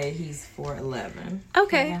say he's 4'11".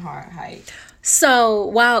 Okay. Kevin Hart height. So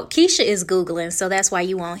while Keisha is Googling, so that's why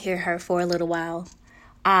you won't hear her for a little while.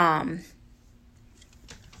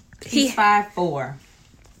 He's 5'4".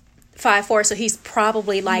 5'4", so he's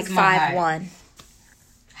probably like 5'1".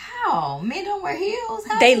 How? Men don't wear heels?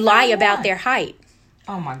 How they lie about their height.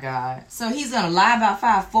 Oh my God. So he's going to lie about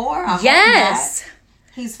 5'4"? Yes.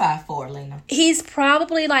 He's 5'4", Lena. He's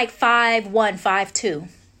probably like 5'1", 5'2".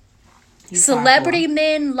 Celebrity 5'4".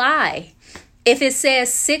 men lie. If it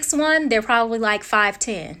says 6'1", they're probably like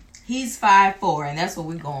 5'10". He's 5'4", and that's what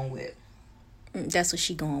we're going with. That's what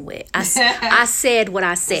she going with. I said what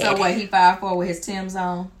I said. So what, he 5'4" with his Tim's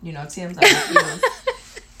on? You know, Tim's on his heels.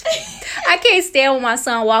 I can't stand when my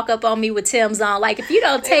son walk up on me with Tim's on. Like, if you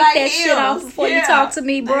don't take like that heels. Shit off before you talk to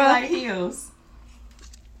me, bro. They like heels.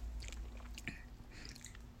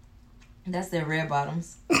 That's their red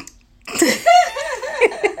bottoms.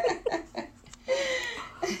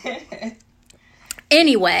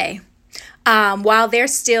 Anyway, while they're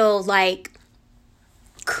still like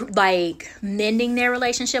mending their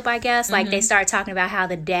relationship, I guess, like they start talking about how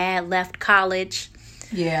the dad left college.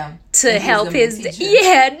 Yeah. To help his...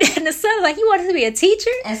 Yeah. And the son's like, you wanted to be a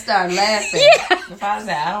teacher? And start laughing. Yeah. The father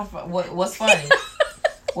said, what's funny?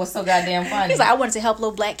 What's so goddamn funny? He's like, I wanted to help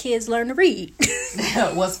little black kids learn to read.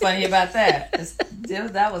 What's funny about that?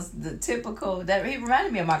 That was the typical... He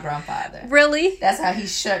reminded me of my grandfather. Really? That's how he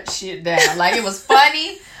shut shit down. Like, it was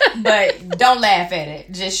funny, but don't laugh at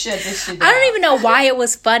it. Just shut this shit down. I don't even know why it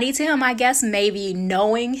was funny to him. I guess maybe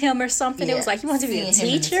knowing him or something. Yeah. It was like, you want to be a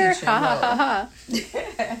teacher? Ha, ha, ha, ha.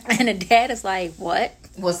 And the dad is like, what?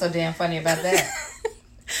 What's so damn funny about that?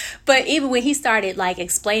 But even when he started like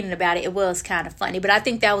explaining about it, it was kind of funny. But I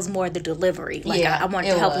think that was more the delivery. Like, I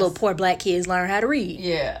wanted to help little poor black kids learn how to read.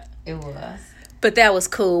 Yeah, it was. But that was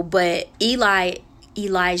cool. But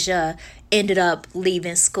Elijah ended up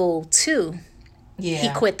leaving school too. Yeah. He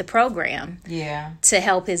quit the program. Yeah. To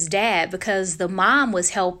help his dad because the mom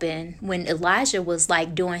was helping when Elijah was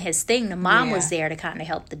like doing his thing. The mom was there to kind of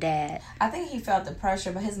help the dad. I think he felt the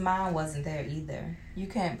pressure, but his mom wasn't there either. You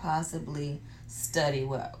can't possibly study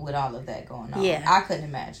with all of that going on. Yeah. I couldn't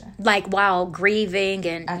imagine. Like while grieving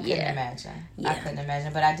and I couldn't imagine. I couldn't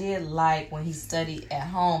imagine. But I did like when he studied at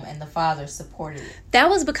home and the father supported it. That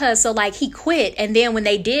was because like he quit and then when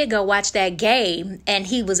they did go watch that game and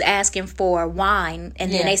he was asking for wine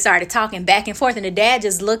and then they started talking back and forth and the dad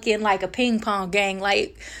just looking like a ping pong gang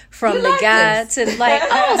like from you the like guy this? to like,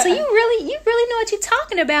 oh, so you really know what you're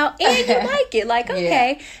talking about and you like it. Like,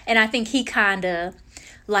 okay. Yeah. And I think he kind of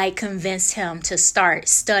like convinced him to start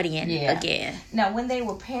studying again. Now, when they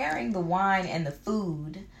were pairing the wine and the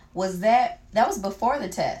food, was that was before the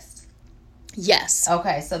test? Yes.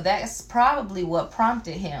 Okay, so that's probably what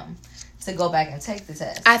prompted him to go back and take the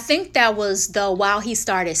test. I think that was, though, while he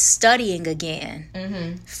started studying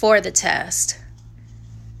again for the test.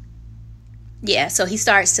 Yeah, so he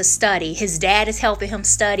starts to study. His dad is helping him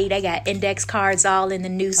study. They got index cards all in the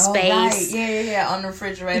new space. Right. Yeah. On the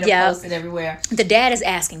refrigerator, posted everywhere. The dad is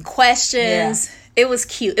asking questions. Yeah. It was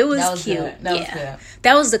cute. It was cute. Good. That was good.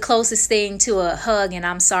 That was the closest thing to a hug and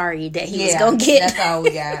I'm sorry that he was going to get. That's all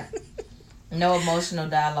we got. No emotional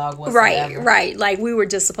dialogue whatsoever. Right. Like, we were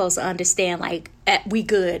just supposed to understand, like, we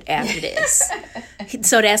good after this.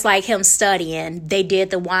 So that's like him studying. They did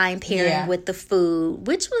the wine pairing with the food,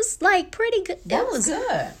 which was, like, pretty good. That was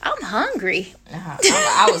good. I'm hungry.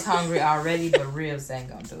 I was hungry already, but ribs ain't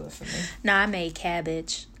going to do it for me. No, I made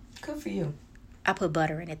cabbage. Good for you. I put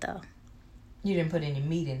butter in it, though. You didn't put any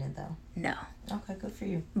meat in it, though? No. Okay, good for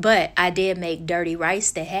you. But I did make dirty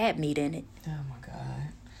rice that had meat in it. Oh, my God.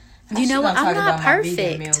 You know what? I'm not perfect. My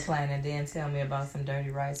vegan meal plan and then tell me about some dirty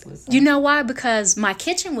rice with some. You know why? Because my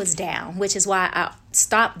kitchen was down, which is why I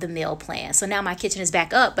stopped the meal plan. So now my kitchen is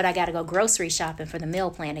back up, but I got to go grocery shopping for the meal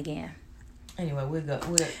plan again. Anyway, we'll go.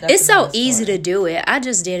 It's so easy to do it. I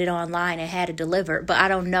just did it online and had it delivered, but I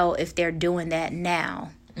don't know if they're doing that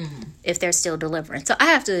now. If they're still delivering. So I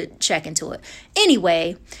have to check into it.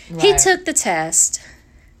 Anyway, he took the test.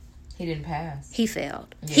 He didn't pass. He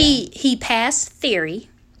failed. Yeah. He passed theory.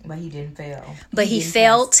 But he didn't fail. But he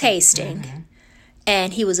failed tasting.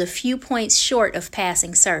 And he was a few points short of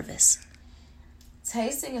passing service.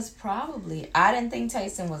 Tasting is probably... I didn't think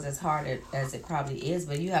tasting was as hard as it probably is,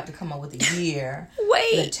 but you have to come up with the year.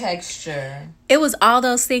 Wait. The texture. It was all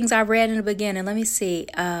those things I read in the beginning. Let me see.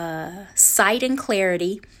 Sight and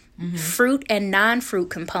clarity. Fruit and non-fruit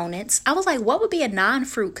components. I was like, what would be a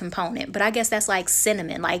non-fruit component? But I guess that's like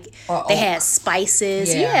cinnamon. Like, they had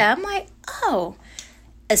spices. Yeah, I'm like, oh...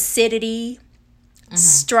 Acidity,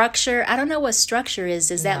 structure. I don't know what structure is.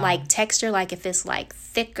 Is that like texture? Like if it's like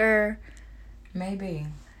thicker? Maybe.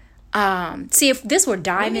 See, if this were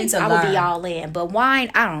diamonds, I would be all in. But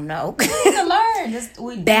wine, I don't know. We need to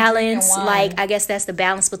learn. Balance, like I guess that's the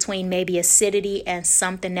balance between maybe acidity and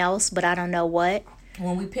something else, but I don't know what.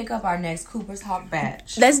 When we pick up our next Cooper's Hawk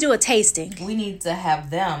batch, let's do a tasting. We need to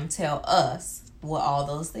have them tell us what all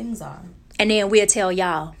those things are. And then we'll tell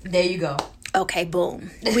y'all. There you go. Okay,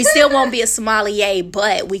 boom. We still won't be a sommelier,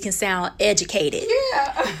 but we can sound educated.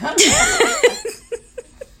 Yeah.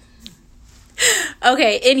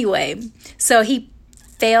 Okay, anyway. So he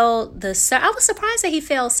failed I was surprised that he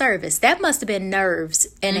failed service. That must have been nerves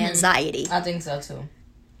and anxiety. I think so, too.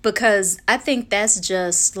 Because I think that's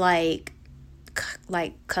just like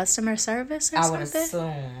customer service or something. I would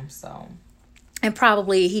assume so. And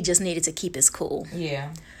probably he just needed to keep his cool.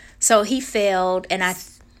 Yeah. So he failed, and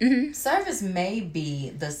Service may be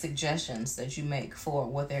the suggestions that you make for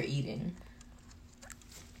what they're eating.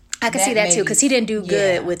 I can see that too, because he didn't do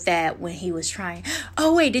good with that when he was trying.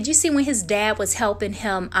 Oh, wait, did you see when his dad was helping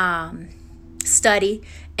him study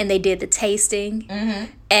and they did the tasting?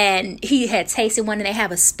 And he had tasted one and they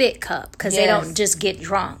have a spit cup because they don't just get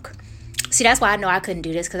drunk. See, that's why I know I couldn't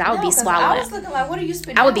do this, because I would be swallowing. I was looking like, what are you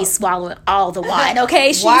spitting I would be swallowing all the wine,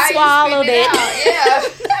 okay? She swallowed it. Yeah.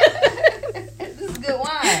 Good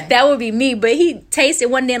wine. That would be me, but he tasted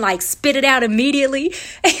one, then like spit it out immediately,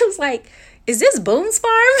 and he was like, "Is this Boone's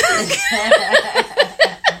Farm?"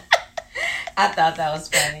 I thought that was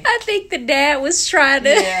funny. I think the dad was trying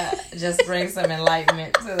to just bring some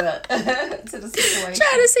enlightenment to the situation.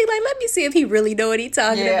 Trying to see, like, let me see if he really know what he's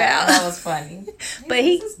talking about. That was funny. But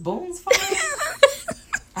is this Boone's Farm?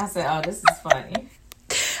 I said, "Oh, this is funny."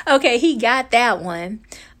 Okay, he got that one.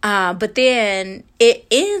 But then it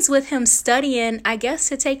ends with him studying, I guess,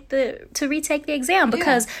 to retake the exam,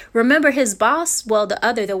 because remember his boss,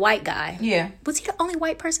 the white guy. Yeah. Was he the only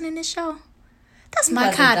white person in this show? That's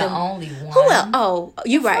my kind of. The only one. Who else? Oh,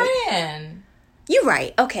 you're right. Friend. You're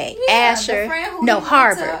right. Okay, yeah, Asher.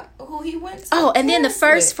 Harvard. Who he went to? Oh, and then the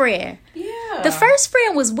first friend. Yeah. The first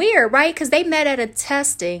friend was weird, right? Because they met at that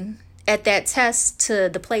test to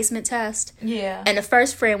the placement test. Yeah. And the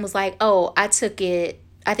first friend was like, "Oh, I took it,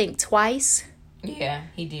 I think twice." Yeah,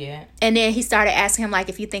 he did. And then he started asking him, like,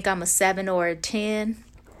 if you think I'm a 7 or a 10.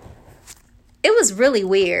 It was really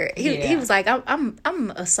weird. He was like, I'm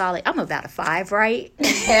about a 5, right?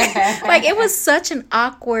 Like, it was such an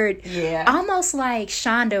awkward, almost like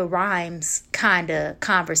Shonda Rhimes kind of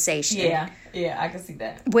conversation. Yeah, I can see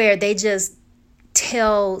that. Where they just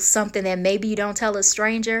tell something that maybe you don't tell a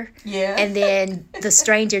stranger. Yeah. And then the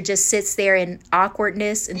stranger just sits there in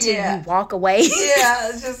awkwardness until you walk away. Yeah,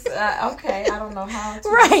 it's just, okay, I don't know how to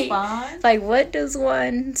respond. Like, what does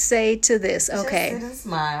one say to this? Okay. Just sit and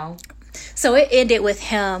smile. So it ended with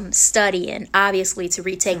him studying, obviously, to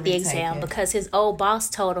retake the exam it. because his old boss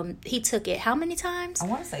told him he took it how many times? I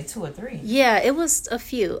want to say 2 or 3. Yeah, it was a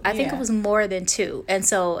few. I think Yeah. it was more than 2. And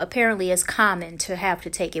so apparently it's common to have to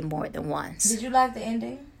take it more than once. Did you like the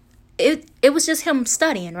ending? It was just him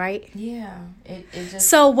studying, right? Yeah. It just.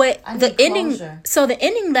 So what I the need ending? closure. So the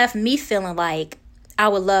ending left me feeling like I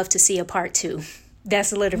would love to see a part 2.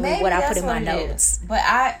 That's literally Maybe what I that's put in my what it notes. is. But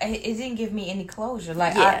it didn't give me any closure.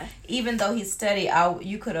 Like Yeah. even though he studied,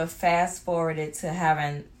 you could have fast forwarded to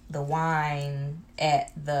having the wine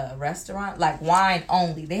at the restaurant, like wine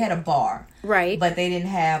only. They had a bar, Right. but they didn't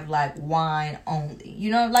have like wine only. You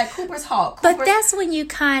know, like Cooper's Hawk. But that's when you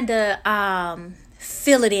kind of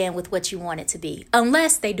fill it in with what you want it to be,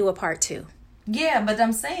 unless they do a part 2. Yeah, but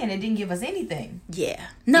I'm saying it didn't give us anything. Yeah.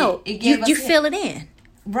 No, It gave us you fill it in.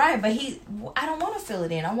 Right, but I don't want to fill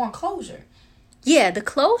it in. I want closure. Yeah, the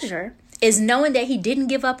closure is knowing that he didn't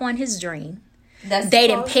give up on his dream. That's They'd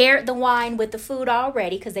closure? paired the wine with the food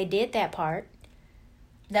already because they did that part.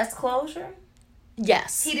 That's closure?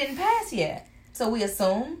 Yes. He didn't pass yet. So we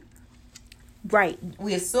assume Right.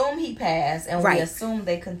 he passed, and Right. we assume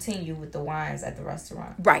they continue with the wines at the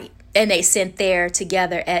restaurant. Right. And they sent there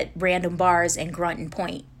together at random bars in Grunton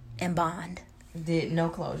Point and Bond. Did no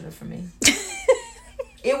closure for me.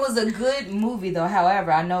 It was a good movie, though.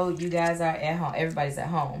 However, I know you guys are at home. Everybody's at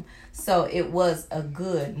home. So it was a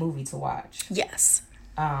good movie to watch. Yes.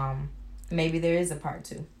 Maybe there is a part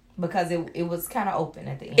 2. Because it was kind of open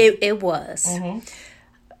at the end. It was. Mm-hmm.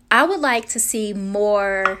 I would like to see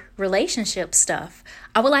more relationship stuff.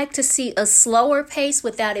 I would like to see a slower pace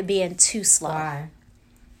without it being too slow. Why?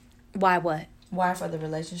 Why what? Why for the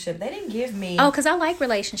relationship? They didn't give me... Oh, because I like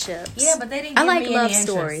relationships. Yeah, but they didn't give I like me love any interest.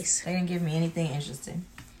 stories. They didn't give me anything interesting.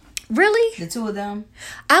 Really? The 2 of them.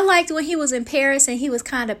 I liked when he was in Paris and he was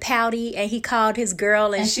kind of pouty and he called his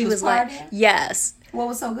girl and she was like, partying? yes. What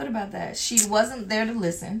was so good about that? She wasn't there to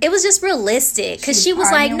listen. It was just realistic because she was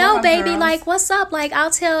partying like, with no, her baby, girls. like, what's up? Like,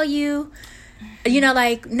 I'll tell you. You know,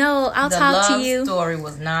 like, no, I'll talk to you. The love story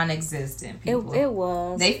was non-existent, people. It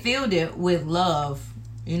was. They filled it with love,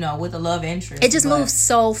 you know, with a love interest. It just moved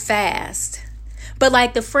so fast. But,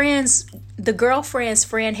 like, the girlfriend's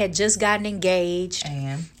friend had just gotten engaged.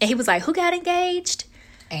 And he was like, who got engaged?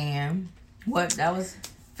 What? That was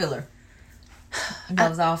filler. That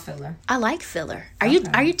was all filler. I like filler. Are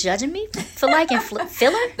you judging me for liking filler?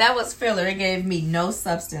 That was filler. It gave me no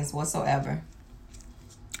substance whatsoever.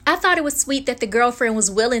 I thought it was sweet that the girlfriend was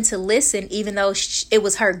willing to listen even though it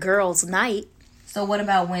was her girl's night. So what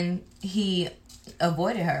about when he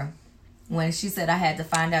avoided her? When she said, I had to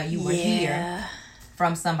find out you were here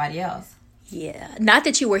from somebody else. Yeah. Not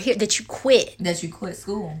that you were here, that you quit. That you quit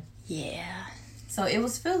school. Yeah. So it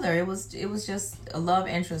was filler. It was just a love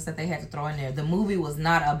interest that they had to throw in there. The movie was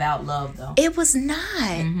not about love, though. It was not.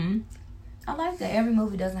 Mm-hmm. I like that. Every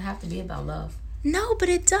movie doesn't have to be about love. No, but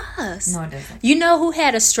it does. No, it doesn't. You know who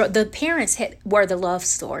had the parents were the love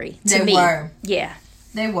story to They me. were. Yeah.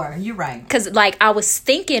 They were. You're right. Because, like, I was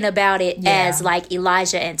thinking about it as, like,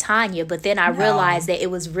 Elijah and Tanya, but then I realized that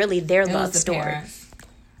it was really their love story. Parents.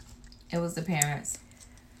 It was the parents.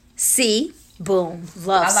 See? Boom.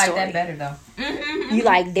 Love story. I like that better, though. Mm-hmm. You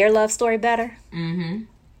like their love story better? Mm-hmm.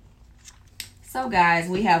 So, guys,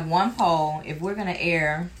 we have one poll. If we're going to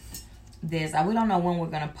air this, we don't know when we're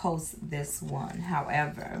going to post this one.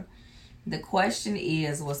 However, the question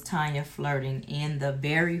is, was Tanya flirting in the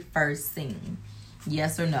very first scene?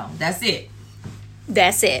 Yes or no? That's it.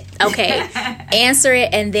 That's it. Okay. Answer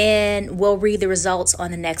it, and then we'll read the results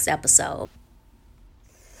on the next episode.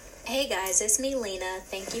 Hey guys, it's me, Lena.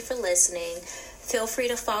 Thank you for listening. Feel free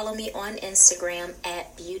to follow me on Instagram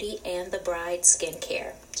at Beauty and the Bride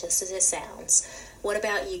Skincare, just as it sounds. What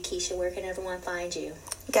about you, Keisha? Where can everyone find you?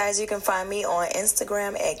 Guys, you can find me on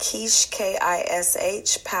Instagram at Keish,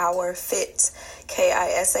 Kish, Power Fit,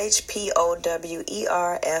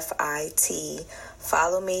 KISHPOWERFIT.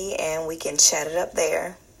 Follow me and we can chat it up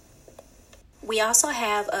there. We also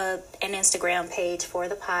have an Instagram page for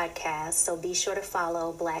the podcast, so be sure to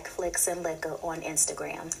follow Black Flicks and Liquor on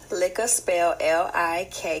Instagram. Liquor spelled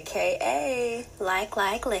LIKKA. Like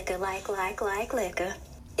liquor, like liquor.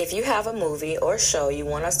 If you have a movie or show you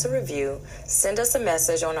want us to review, send us a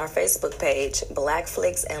message on our Facebook page, Black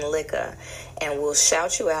Flicks and Liquor, and we'll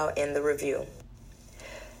shout you out in the review.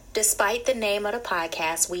 Despite the name of the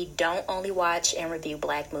podcast, we don't only watch and review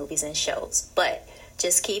black movies and shows, but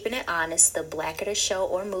just keeping it honest, the blacker the show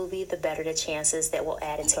or movie, the better the chances that we'll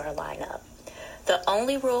add it to our lineup. The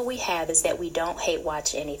only rule we have is that we don't hate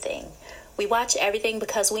watch anything. We watch everything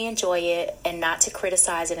because we enjoy it and not to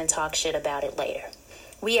criticize it and talk shit about it later.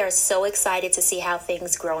 We are so excited to see how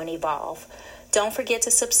things grow and evolve. Don't forget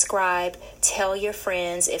to subscribe. Tell your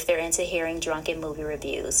friends if they're into hearing drunken movie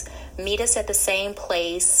reviews. Meet us at the same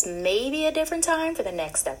place, maybe a different time for the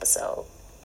next episode.